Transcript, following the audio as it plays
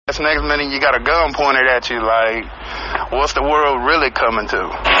next minute you got a gun pointed at you. Like, what's the world really coming to?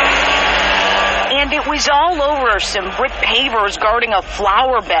 And it was all over some brick pavers guarding a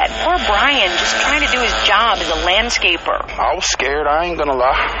flower bed. Poor Brian just trying to do his job as a landscaper. I was scared, I ain't gonna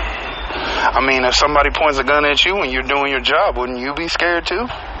lie. I mean, if somebody points a gun at you when you're doing your job, wouldn't you be scared too?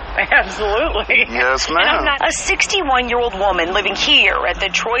 Absolutely. Yes, ma'am. A 61-year-old woman living here at the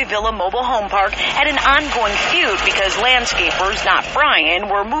Troy Villa Mobile Home Park had an ongoing feud because landscapers, not Brian,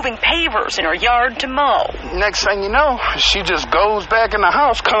 were moving pavers in her yard to mow. Next thing you know, she just goes back in the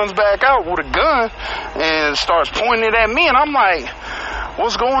house, comes back out with a gun, and starts pointing it at me, and I'm like,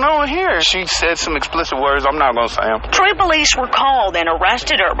 what's going on here? She said some explicit words. I'm not going to say them. Troy police were called and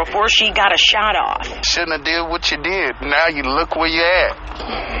arrested her before she got a shot off. Shouldn't have did what you did. Now you look where you at.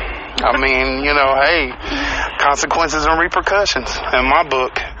 I mean, you know, hey, consequences and repercussions in my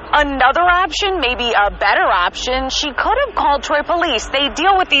book. Another option, maybe a better option, she could have called Troy police. They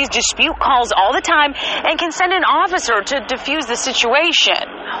deal with these dispute calls all the time and can send an officer to defuse the situation.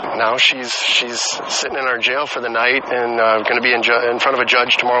 Now she's sitting in our jail for the night and going to be in front of a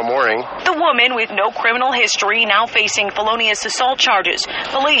judge tomorrow morning. The woman with no criminal history now facing felonious assault charges.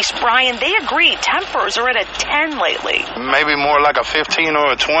 Police, Brian, they agree tempers are at a 10 lately. Maybe more like a 15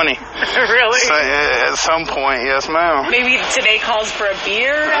 or a 20. Really? So, at some point, yes, ma'am. Maybe today calls for a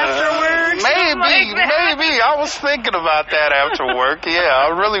beer afterwards? Maybe. I was thinking about that after work. Yeah,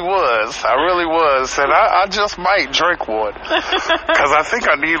 I really was. And I just might drink one. Because I think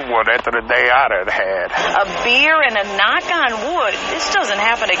I need one after the day I done had. A beer and a knock on wood. This doesn't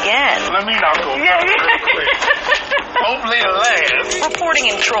happen again. Let me knock on wood real quick. Hopefully it lasts.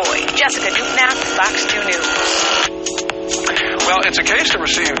 Reporting in Troy, Jessica Dupnath, Fox 2 News. Well, it's a case that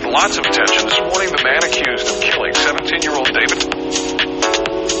received lots of attention this morning. The man accused of killing 17-year-old David.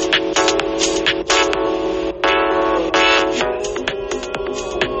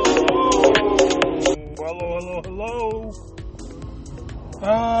 Hello.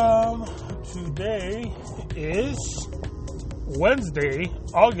 Today is Wednesday,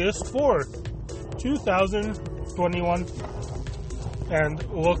 August 4th, 2021. And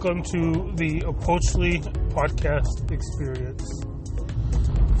welcome to the Approachly Podcast Experience.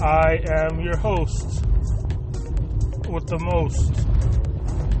 I am your host with the most.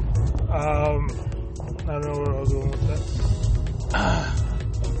 I don't know where I was going with that.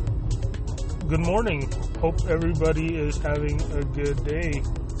 Good morning. Hope everybody is having a good day.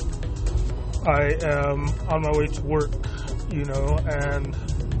 I am on my way to work, and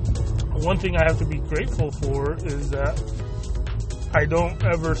one thing I have to be grateful for is that I don't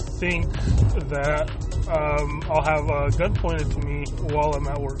ever think that I'll have a gun pointed to me while I'm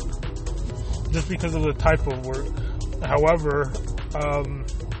at work, just because of the type of work. However,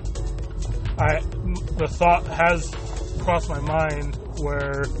 the thought has crossed my mind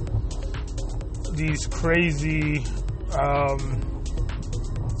where these crazy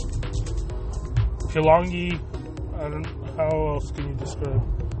Pilangi, I don't know, how else can you describe,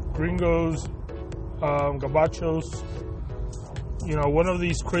 gringos, gabachos, one of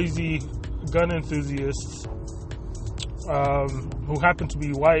these crazy gun enthusiasts who happen to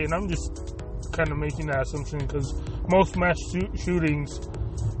be white, and I'm just kind of making that assumption because most mass shootings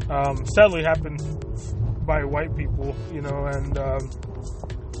sadly happen by white people, and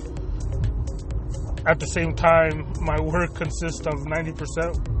at the same time, my work consists of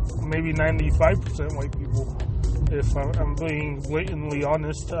 90%, maybe 95% white people, if I'm being blatantly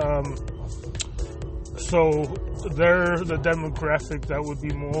honest. So they're the demographic that would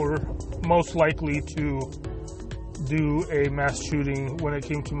be most likely to do a mass shooting when it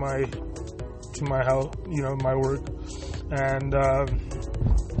came to my house, my work. And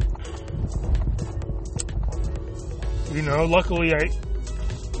luckily I'm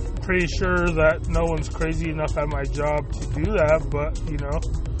pretty sure that no one's crazy enough at my job to do that, but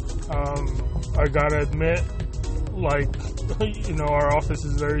I gotta admit, our office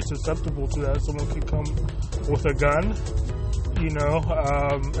is very susceptible to that. Someone could come with a gun,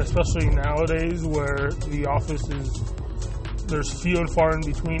 especially nowadays where the office there's few and far in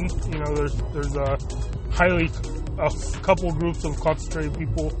between. There's a couple groups of concentrated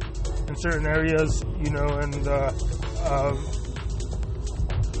people in certain areas, and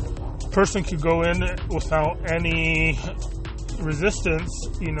person could go in without any resistance,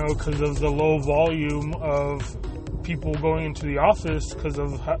 because of the low volume of people going into the office because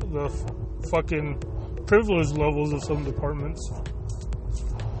of the fucking privilege levels of some departments.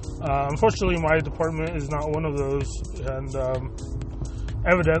 Unfortunately, my department is not one of those, and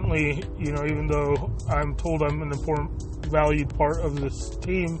evidently, even though I'm told I'm an important, valued part of this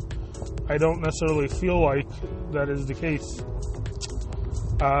team, I don't necessarily feel like that is the case.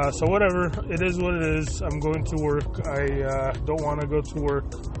 So whatever, it is what it is. I'm going to work. I don't want to go to work.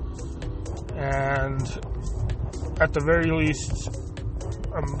 And at the very least,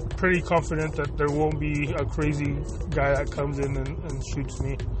 I'm pretty confident that there won't be a crazy guy that comes in and shoots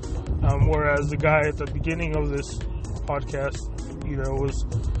me. Whereas the guy at the beginning of this podcast, was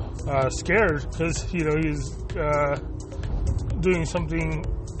scared because, he's doing something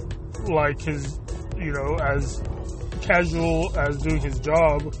like his, as casual as doing his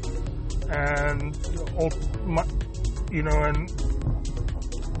job, and and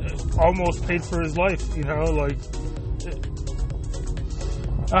almost paid for his life.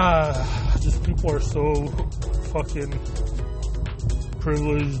 Just people are so fucking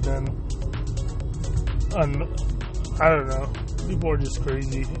privileged, and I don't know. People are just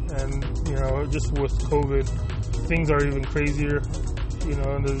crazy, and just with COVID, things are even crazier.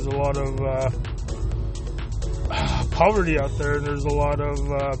 And there's a lot of poverty out there, and there's a lot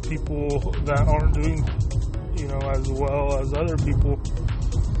of people that aren't doing, as well as other people,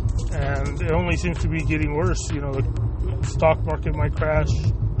 and it only seems to be getting worse. The stock market might crash,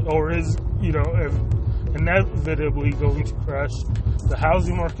 or is, inevitably going to crash. The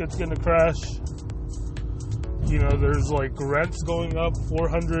housing market's going to crash. There's like rents going up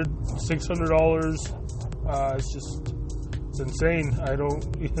 $400, $600. It's insane. I don't,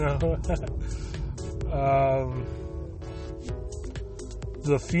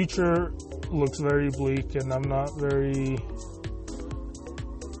 the future looks very bleak, and I'm not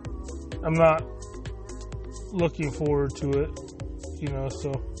looking forward to it,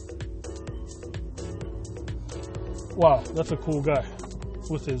 so. Wow, that's a cool guy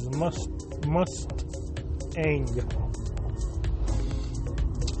with his Mustang.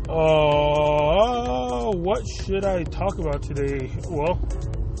 What should I talk about today? Well,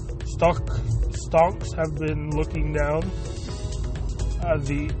 stocks have been looking down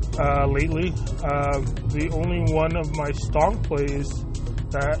lately. The only one of my stock plays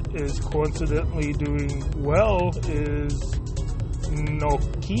that is coincidentally doing well is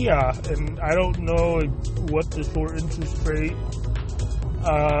Nokia, and I don't know what the short interest rate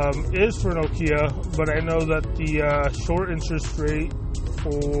is for Nokia, but I know that the short interest rate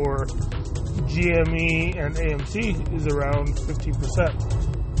for GME and AMC is around 15%.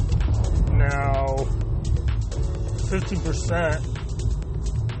 Now, 15%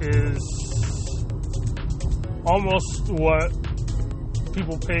 is almost what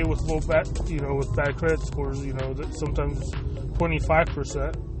people pay with with bad credit scores. That sometimes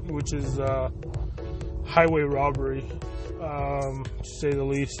 25%, which is highway robbery, to say the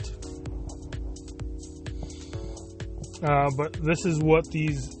least. But this is what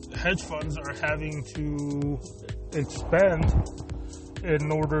these hedge funds are having to expend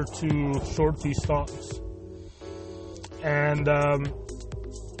in order to short these stocks. And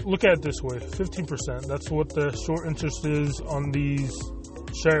look at it this way, 15%. That's what the short interest is on these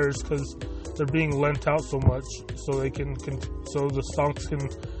shares, because they're being lent out so much, so they can so the stocks can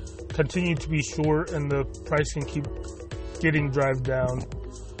continue to be short, and the price can keep getting dragged down.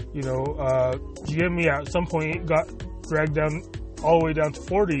 GME at some point got dragged down all the way down to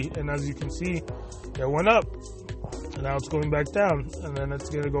 40, and as you can see, it went up, and now it's going back down, and then it's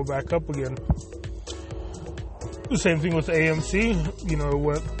going to go back up again. The same thing with AMC.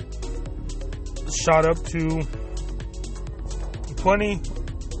 It shot up to 20,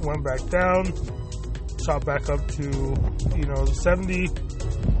 went back down, shot back up to 70,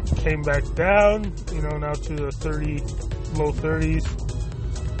 came back down, now to the low 30s,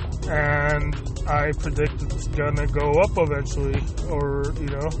 and I predict it's gonna go up eventually, or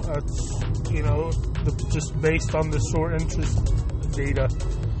that's just based on the short interest data.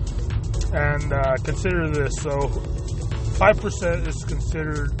 And consider this: so 5% is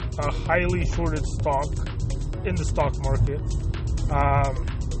considered a highly shorted stock in the stock market.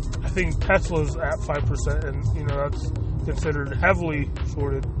 I think Tesla's at 5%, and that's considered heavily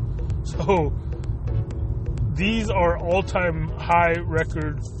shorted. So these are all-time high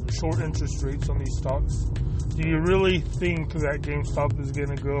record short interest rates on these stocks. Do you really think that GameStop is going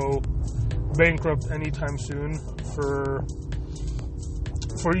to go bankrupt anytime soon for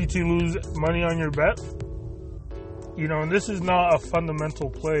you to lose money on your bet? And this is not a fundamental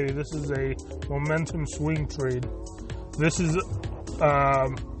play. This is a momentum swing trade. This is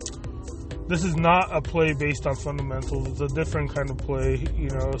not a play based on fundamentals. It's a different kind of play,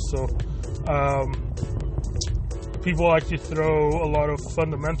 so people like to throw a lot of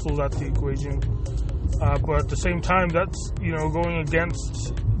fundamentals at the equation, but at the same time, that's going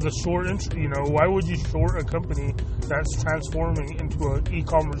against the short interest. Why would you short a company that's transforming into an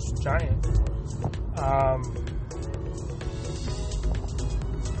e-commerce giant?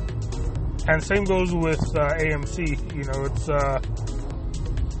 And same goes with AMC. You know, it's a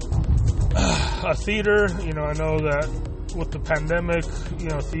theater. You know, I know that with the pandemic, you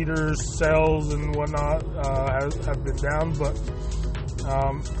know, theaters, sales and whatnot have been down, but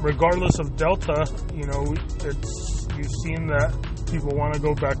regardless of Delta, you know, you've seen that people want to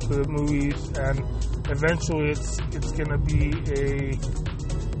go back to the movies, and eventually it's gonna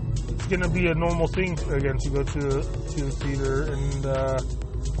be a normal thing again to go to the theater, and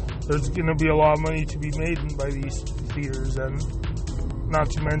there's gonna be a lot of money to be made by these theaters, and not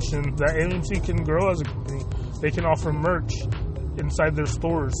to mention that AMC can grow as a company. They can offer merch inside their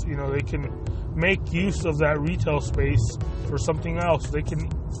stores. You know, they can make use of that retail space for something else. They can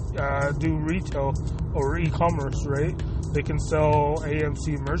do retail or e-commerce, right? They can sell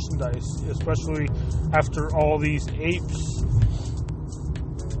AMC merchandise, especially after all these apes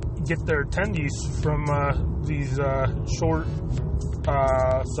get their attendees from these short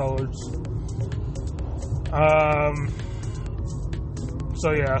sellers.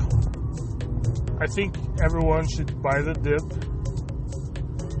 So yeah, I think everyone should buy the dip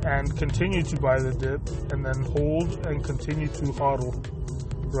and continue to buy the dip, and then hold and continue to hodl,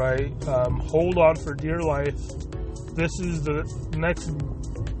 right? Hold on for dear life. This is the next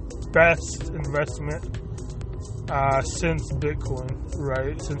best investment since Bitcoin,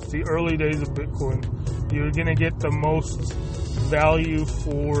 right? Since the early days of Bitcoin, you're gonna get the most value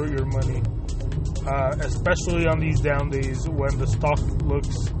for your money, especially on these down days when the stock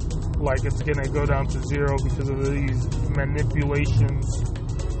looks like it's gonna go down to zero because of these manipulations,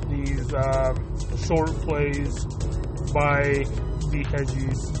 these short plays by the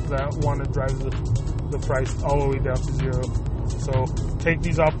hedgies that want to drive the price all the way down to zero. So take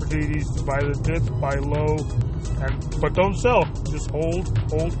these opportunities to buy the dip, buy low, but don't sell. Just hold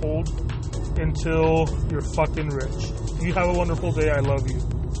until you're fucking rich. You have a wonderful day. I love you.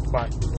 Bye.